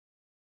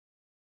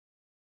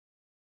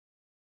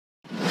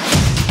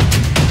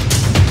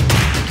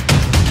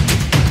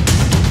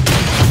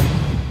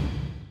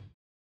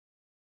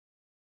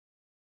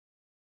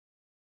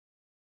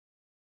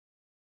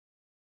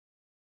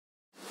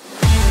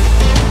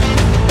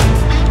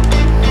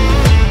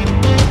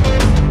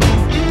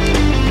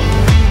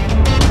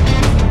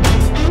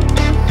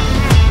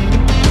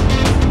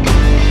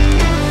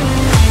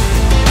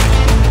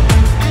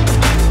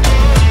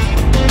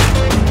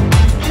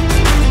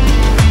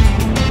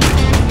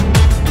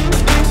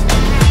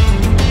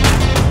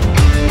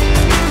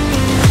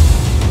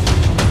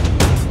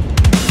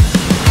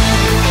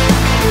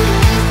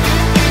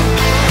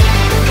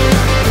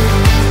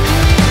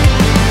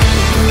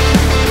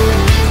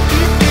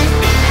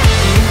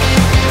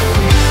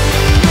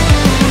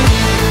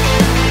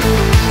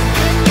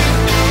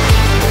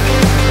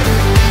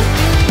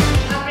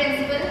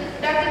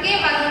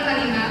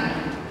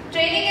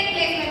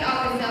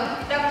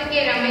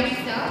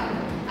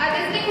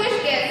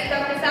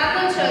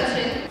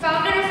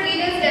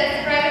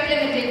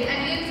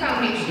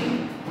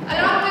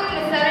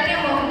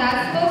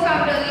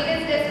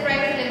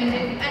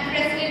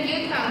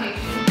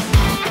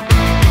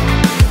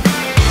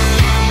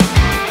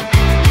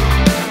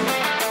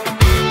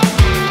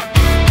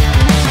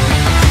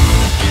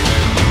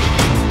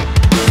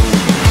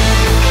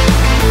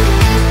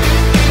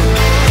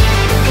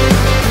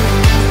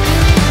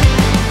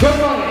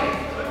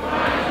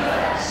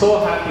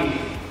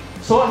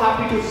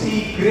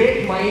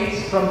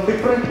from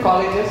different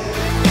colleges.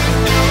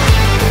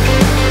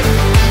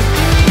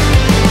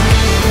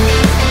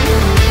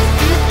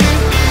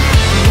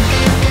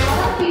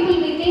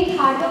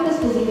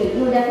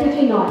 No,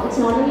 definitely not. It's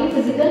not only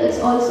physical, it's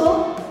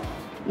also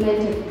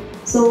mental.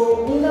 So,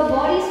 in the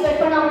body sweat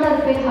panamata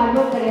adhu hard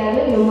work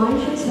kadiyadu, your mind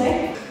should sweat.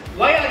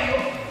 Why are you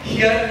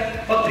here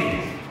for 3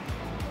 days?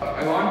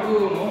 I want to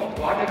know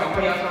what the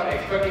companies are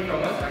expecting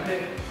from us, and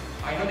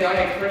I know they are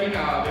expecting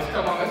best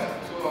among us,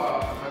 so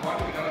I want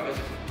to become a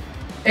best.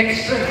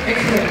 Excellent.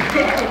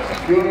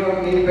 You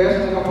best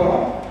in the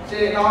forum.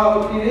 Say now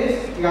 3 days,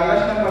 you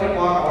understand what you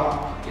want.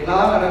 You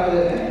know,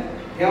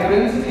 your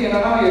friends is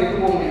another way to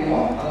go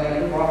anymore.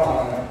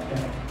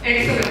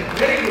 Excellent.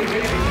 Very good.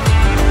 Very good.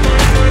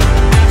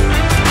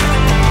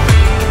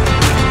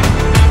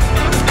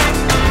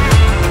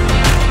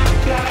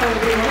 Clap for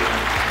everyone.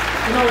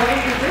 You know why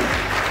it is?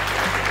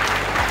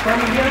 From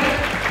here,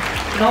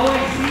 now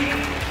I see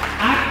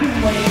active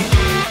mind.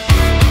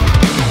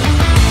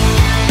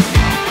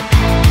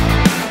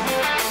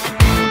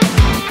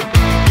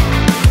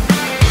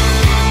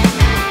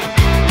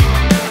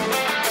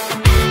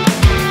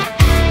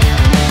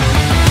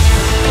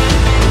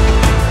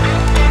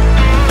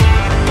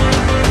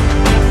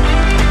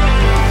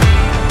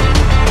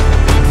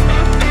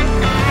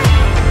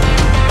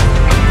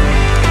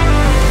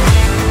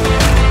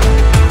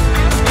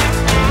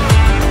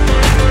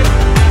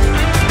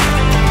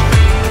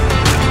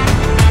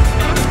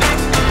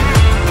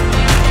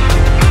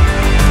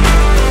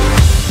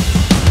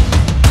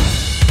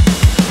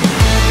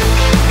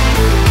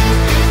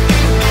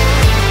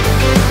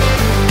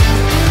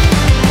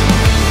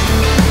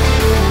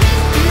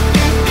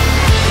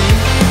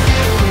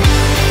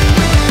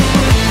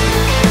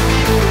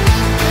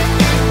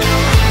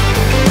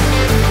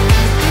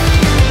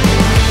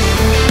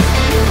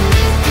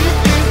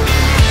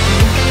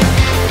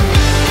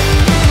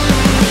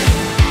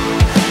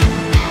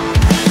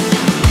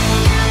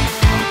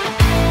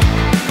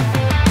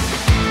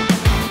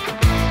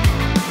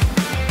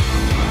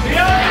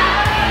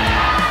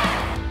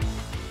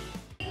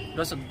 It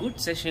was a good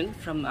session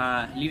from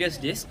Leaders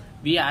Desk.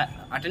 We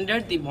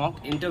attended the mock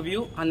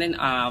interview and then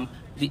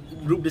the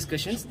group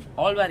discussions.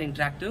 All were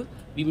interactive.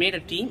 We made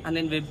a team and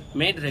then we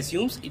made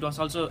resumes. It was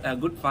also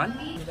good fun.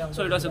 So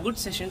it was a good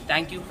session.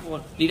 Thank you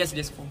for Leaders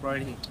Desk for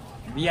providing it.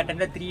 We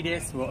attended 3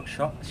 days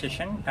workshop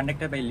session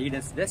conducted by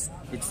Leaders Desk.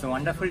 It's a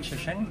wonderful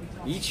session.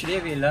 Each day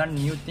we learn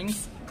new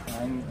things.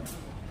 I'm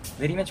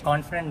very much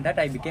confident that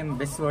I became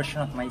best version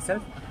of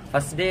myself.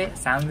 First day,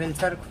 Samuel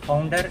sir,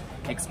 founder,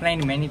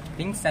 explained many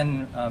things and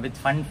with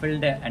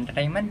fun-filled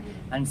entertainment.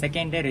 And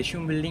second day,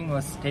 resume building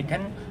was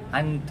taken.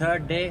 And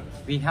third day,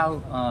 we have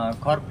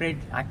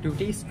corporate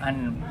activities and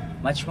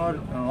much more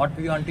what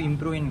we want to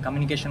improve in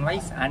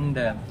communication-wise and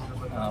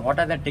what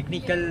are the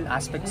technical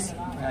aspects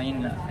in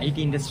IT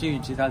industry,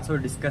 which is also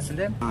discussed.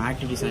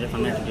 Activities are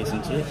fun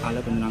activities. All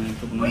கொஞ்சம் நாங்க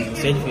improve பண்ணோம்.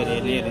 Stage fear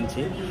ஏர்லியே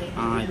இருந்துச்சு.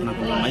 இப்போ நான்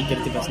கொஞ்சம் mic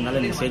எடுத்து பேசினால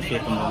எனக்கு stage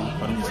fear கொஞ்சம்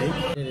குறைஞ்சிச்சு.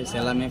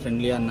 எல்லாமே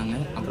ஃப்ரெண்ட்லியாக இருந்தாங்க.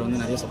 அப்புறம்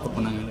வந்து நிறைய சப்போர்ட்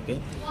பண்ணாங்க எனக்கு.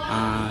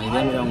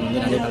 இதே மாதிரி அவங்க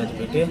வந்து நிறைய காலேஜ்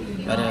போயிட்டு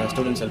வேறு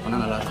ஸ்டூடெண்ட்ஸ் ஹெல்ப்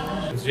பண்ணால் நல்லாயிருக்கும்.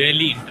 It's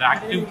really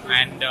interactive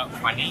and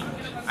funny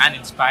and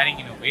inspiring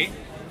in a way.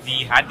 We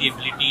had the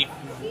ability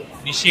to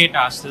initiate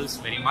ourselves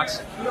very much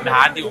and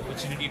had the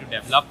opportunity to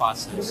develop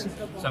ourselves.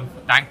 So I'm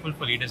thankful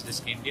for Leaders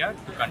Desk India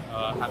to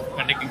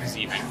conducting this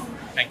event.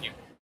 Thank you.